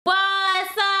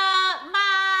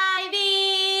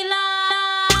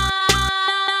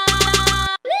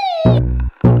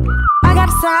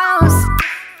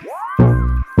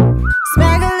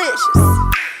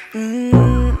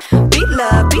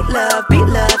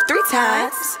3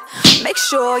 times. Make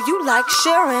sure you like,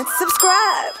 share, and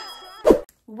subscribe.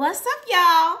 What's up,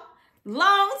 y'all?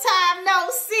 Long time no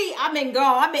see. I've been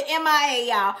gone. I've been MIA,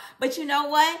 y'all. But you know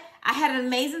what? I had an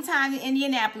amazing time in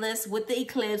Indianapolis with the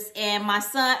eclipse, and my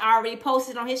son already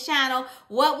posted on his channel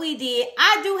what we did.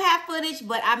 I do have footage,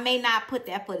 but I may not put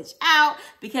that footage out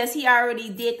because he already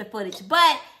did the footage.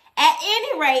 But at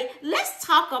any rate, let's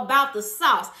talk about the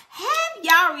sauce. Have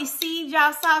y'all received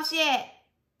y'all sauce yet?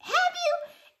 Have you?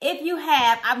 If you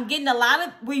have, I'm getting a lot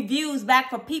of reviews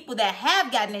back from people that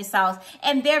have gotten their sauce,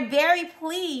 and they're very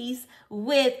pleased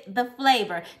with the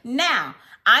flavor. Now,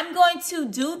 I'm going to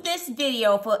do this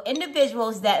video for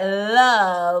individuals that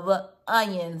love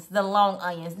onions, the long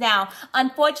onions. Now,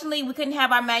 unfortunately, we couldn't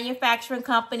have our manufacturing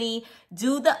company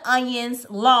do the onions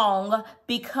long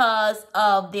because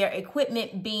of their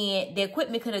equipment being, the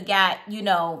equipment could have got, you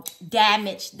know,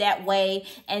 damaged that way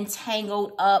and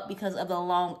tangled up because of the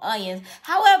long onions.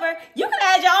 However, you can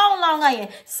add your own long onion.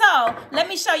 So let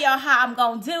me show y'all how I'm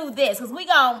going to do this, because we're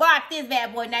going to rock this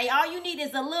bad boy. Now, all you need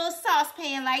is a little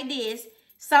saucepan like this.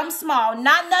 Some small,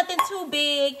 not nothing too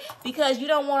big, because you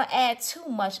don't want to add too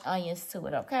much onions to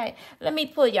it, okay? Let me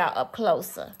pull y'all up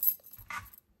closer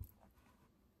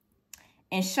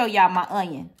and show y'all my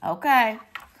onion, okay?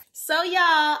 So,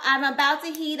 y'all, I'm about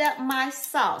to heat up my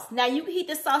sauce. Now, you can heat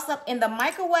the sauce up in the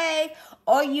microwave,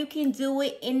 or you can do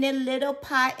it in a little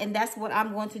pot, and that's what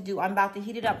I'm going to do. I'm about to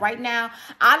heat it up right now.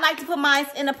 I like to put mine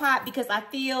in a pot because I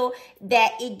feel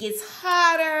that it gets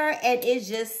hotter, and it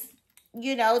just,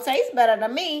 you know, tastes better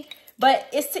than me. But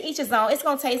it's to each his own. It's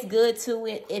going to taste good to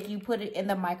it if you put it in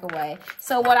the microwave.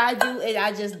 So what I do is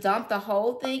I just dump the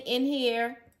whole thing in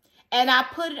here. And I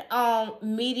put it on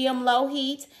medium-low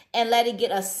heat and let it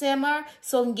get a simmer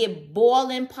so it can get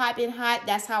boiling, piping hot.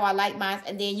 That's how I like mine.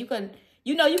 And then you can,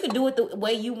 you know, you can do it the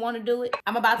way you want to do it.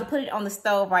 I'm about to put it on the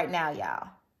stove right now, y'all.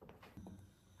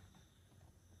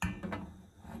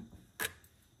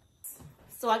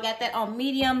 So I got that on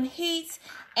medium heat.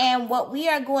 And what we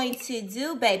are going to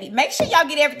do, baby, make sure y'all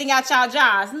get everything out y'all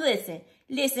jars. Listen,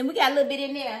 we got a little bit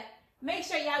in there. Make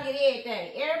sure y'all get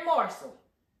everything, every morsel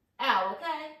out,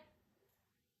 okay?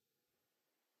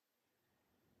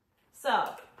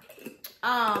 So,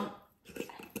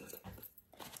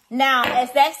 now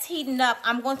as that's heating up,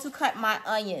 I'm going to cut my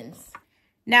onions.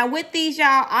 Now with these,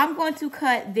 y'all, I'm going to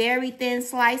cut very thin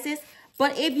slices.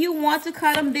 But if you want to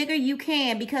cut them bigger, you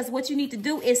can, because what you need to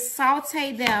do is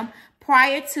saute them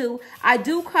prior to. I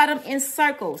do cut them in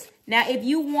circles. Now, if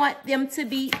you want them to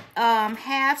be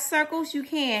half circles, you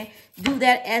can do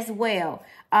that as well.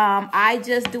 I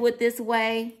just do it this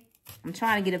way. I'm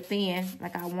trying to get it thin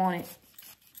like I want it.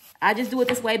 I just do it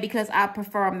this way because I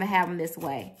prefer them to have them this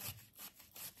way.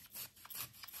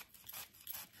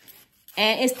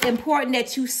 And it's important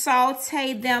that you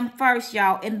saute them first,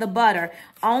 y'all, in the butter.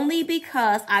 Only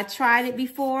because I tried it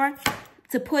before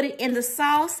to put it in the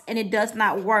sauce, and it does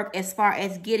not work as far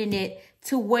as getting it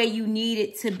to where you need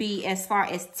it to be as far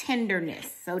as tenderness.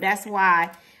 So that's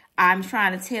why I'm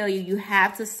trying to tell you, you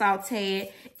have to saute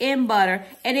it in butter.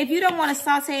 And if you don't want to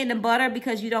saute in the butter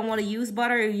because you don't want to use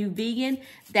butter, or you're vegan,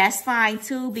 that's fine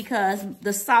too, because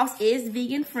the sauce is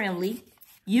vegan friendly.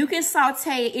 You can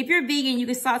saute it. If you're vegan, you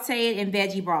can saute it in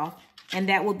veggie broth, and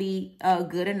that will be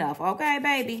good enough. Okay,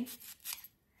 baby?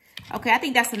 Okay, I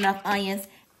think that's enough onions.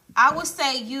 I would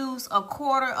say use a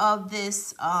quarter of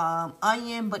this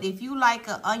onion, but if you like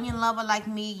an onion lover like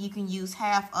me, you can use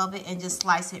half of it and just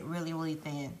slice it really, really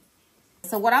thin.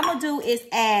 So what I'm going to do is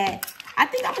add, I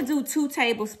think I'm going to do 2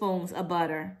 tablespoons of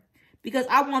butter, because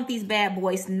I want these bad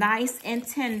boys nice and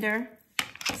tender.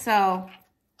 So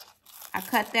I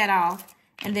cut that off,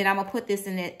 and then I'm going to put this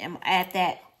in it and add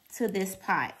that to this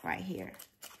pot right here.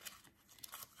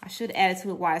 I should add it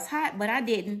to it while it's hot, but I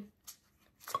didn't.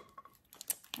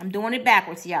 I'm doing it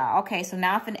backwards, y'all. Okay, so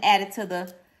now I'm going to add it to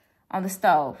the, on the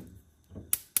stove.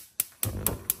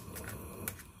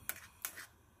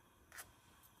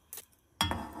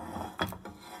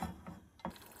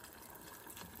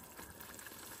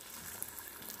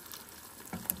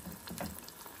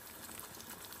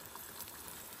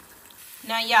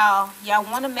 Now, y'all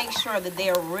want to make sure that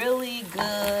they're really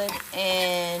good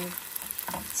and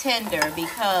tender,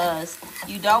 because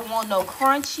you don't want no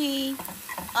crunchy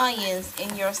onions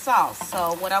in your sauce.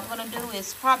 So what I'm going to do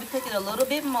is probably cook it a little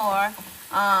bit more.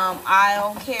 I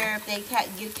don't care if they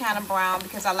get kind of brown,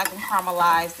 because I like them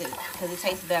caramelized, because it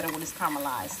tastes better when it's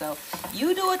caramelized. So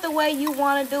you do it the way you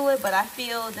want to do it, but I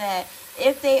feel that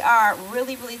if they are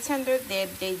really, really tender,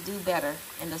 they do better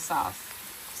in the sauce.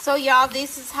 So y'all,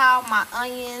 this is how my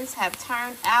onions have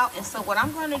turned out. And so what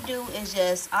I'm going to do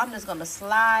is I'm just going to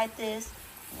slide this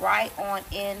right on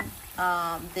in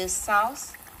this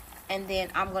sauce, and then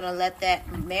I'm gonna let that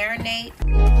marinate.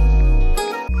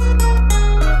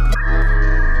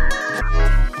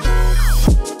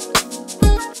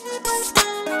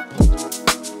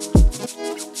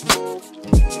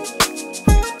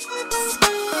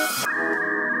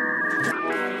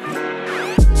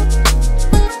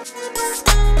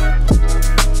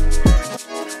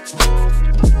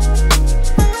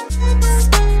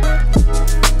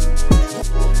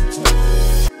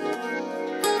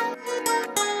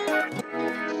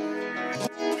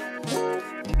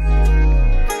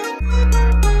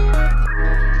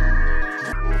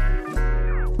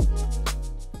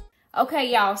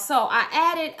 Okay, y'all, so I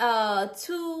added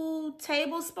 2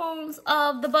 tablespoons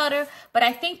of the butter, but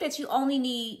I think that you only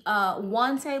need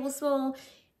 1 tablespoon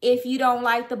if you don't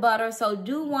like the butter. So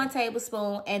do 1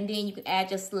 tablespoon, and then you can add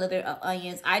just a slither of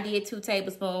onions. I did 2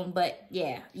 tablespoons, but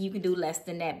yeah, you can do less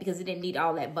than that because it didn't need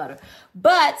all that butter.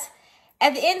 But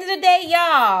at the end of the day,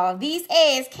 y'all, these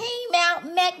eggs came out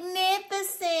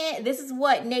magnificent. This is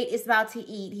what Nate is about to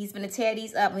eat. He's going to tear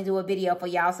these up and do a video for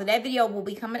y'all. So that video will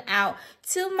be coming out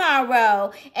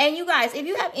tomorrow. And you guys, if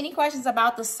you have any questions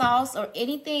about the sauce or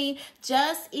anything,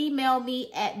 just email me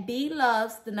at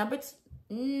bloves, the number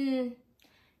 2,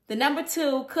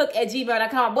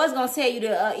 cook@gmail.com. I was going to tell you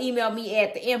to email me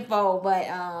at the info,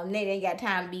 but Nate ain't got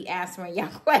time to be answering y'all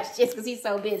questions because he's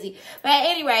so busy. But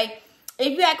anyway,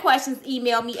 if you have questions,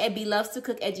 email me at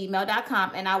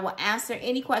belovescook@gmail.com, and I will answer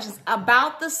any questions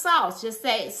about the sauce. Just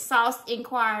say sauce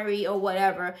inquiry or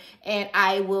whatever, and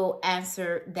I will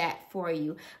answer that for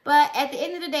you. But at the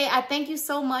end of the day, I thank you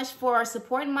so much for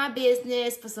supporting my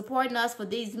business, for supporting us for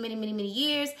these many, many, many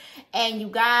years. And you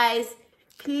guys,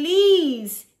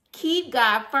 please keep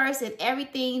God first in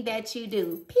everything that you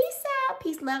do. Peace out.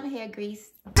 Peace, love, and hair grease.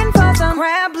 For some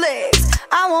crab legs,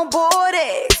 I want boiled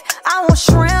eggs, I want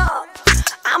shrimp.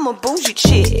 I'm a bougie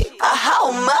chick, a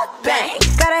whole mukbang.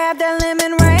 Gotta have that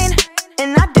lemon